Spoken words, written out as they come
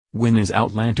When is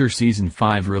Outlander Season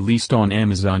 5 released on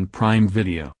Amazon Prime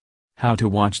Video? How to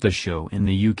watch the show in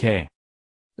the UK.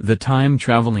 The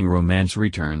time-traveling romance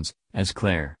returns, as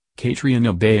Claire,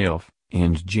 Katrina Balfe,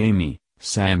 and Jamie,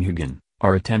 Sam Hugan,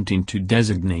 are attempting to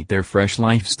designate their fresh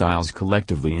lifestyles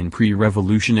collectively in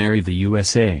pre-revolutionary the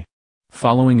USA.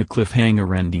 Following a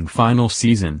cliffhanger-ending final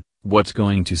season, what's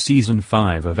going to Season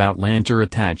 5 of Outlander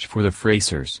attach for the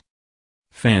Frasers?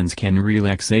 Fans can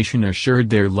relaxation assured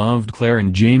their loved Claire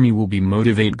and Jamie will be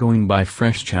motivated going by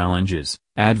fresh challenges,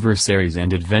 adversaries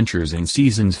and adventures in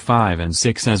Seasons 5 and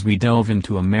 6 as we delve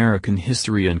into American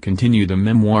history and continue the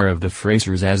memoir of the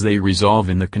Frasers as they resolve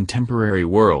in the contemporary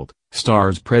world,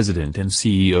 Starz President and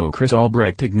CEO Chris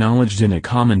Albrecht acknowledged in a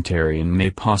commentary in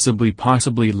May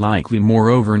possibly likely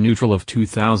moreover neutral of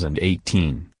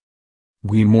 2018.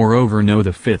 We moreover know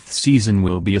the fifth season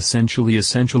will be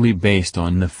essentially based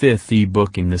on the fifth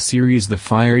ebook in the series The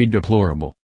Fiery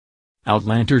Deplorable.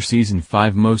 Outlander Season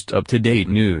 5 most up-to-date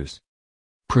news.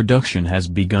 Production has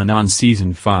begun on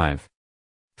Season 5.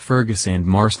 Fergus and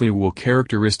Marsley will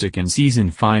characteristic in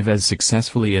Season 5 as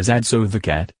successfully as Adso the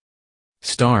Cat.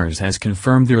 Starz has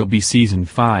confirmed there'll be Season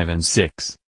 5 and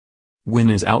 6. When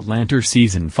is Outlander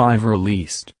Season 5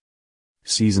 released?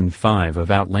 Season 5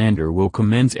 of Outlander will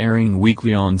commence airing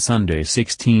weekly on Sunday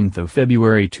 16th of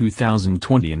February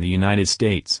 2020 in the United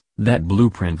States. That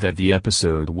blueprint that the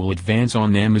episode will advance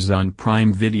on Amazon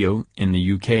Prime Video in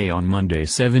the UK on Monday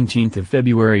 17th of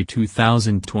February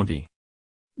 2020.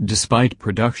 Despite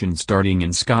production starting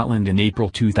in Scotland in April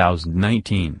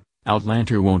 2019,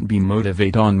 Outlander won't be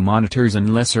motivated on monitors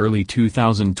unless early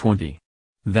 2020.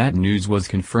 That news was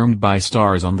confirmed by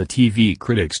Starz on the TV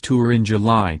Critics Tour in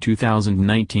July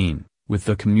 2019, with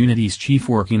the community's chief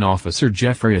working officer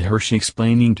Jeffrey Hirsch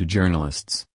explaining to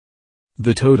journalists.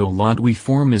 The total lot we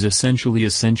form is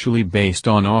essentially based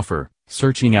on offer,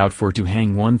 searching out for to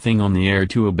hang one thing on the air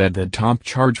to abet that top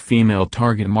charge female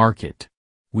target market.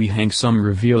 We hang some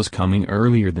reveals coming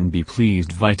earlier than be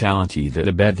pleased vitality that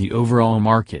abet the overall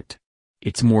market.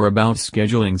 It's more about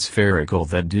scheduling spherical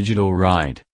that digital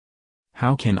ride.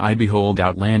 How can I behold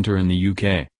Outlander in the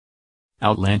UK?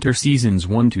 Outlander Seasons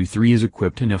 1-3 is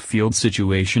equipped in a field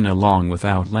situation along with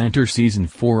Outlander Season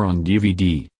 4 on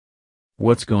DVD.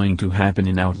 What's going to happen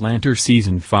in Outlander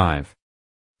Season 5?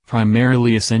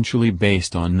 Primarily essentially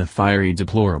based on The Fiery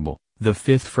Deplorable, the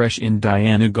fifth fresh in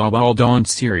Diana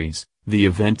Gabaldon's series, the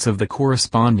events of the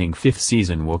corresponding fifth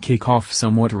season will kick off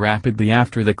somewhat rapidly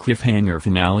after the cliffhanger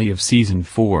finale of Season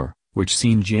 4, which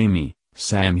seen Jamie,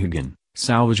 Sam Hugan,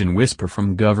 salvage and whisper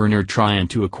from Governor trying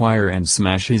to acquire and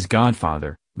smash his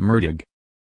godfather, Murdoch.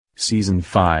 Season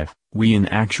 5, we in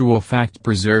actual fact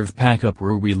pack up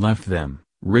where we left them,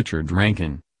 Richard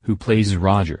Rankin, who plays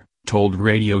Roger, told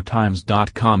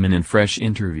RadioTimes.com in a fresh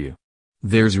interview.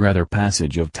 There's rather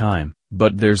passage of time,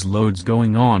 but there's loads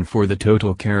going on for the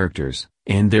total characters,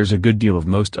 and there's a good deal of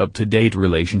most up-to-date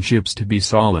relationships to be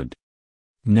solid.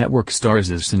 Network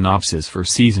Starz' synopsis for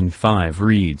Season 5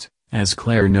 reads, as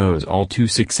Claire knows all too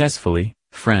successfully,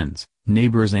 friends,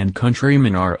 neighbors and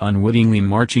countrymen are unwittingly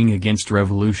marching against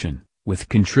revolution, with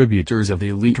contributors of the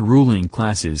elite ruling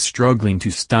classes struggling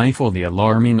to stifle the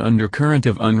alarming undercurrent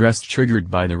of unrest triggered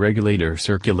by the regulator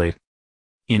circulate.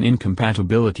 In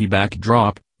incompatibility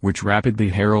backdrop, which rapidly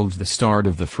heralds the start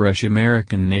of the fresh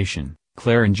American nation,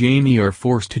 Claire and Jamie are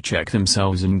forced to check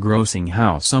themselves engrossing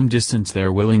how some distance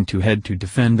they're willing to head to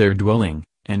defend their dwelling,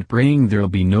 and praying there'll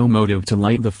be no motive to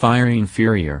light the fiery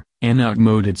inferior, an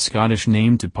outmoded Scottish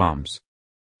name to palms.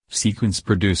 Sequence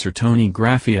producer Tony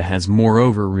Graffia has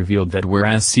moreover revealed that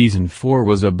whereas Season 4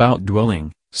 was about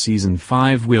dwelling, Season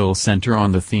 5 will center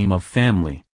on the theme of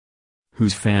family.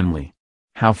 Whose family?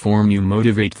 How form you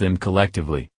motivate them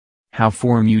collectively? How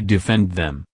form you defend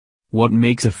them? What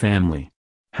makes a family?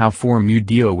 How form you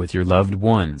deal with your loved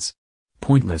ones?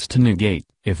 Pointless to negate,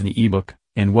 if the ebook,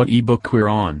 and what ebook we're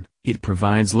on, it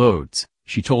provides loads,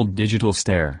 she told Digital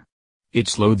Stare.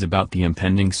 It's loads about the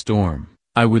impending storm,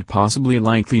 I would possibly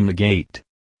likely negate.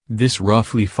 This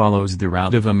roughly follows the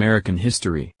route of American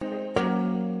history.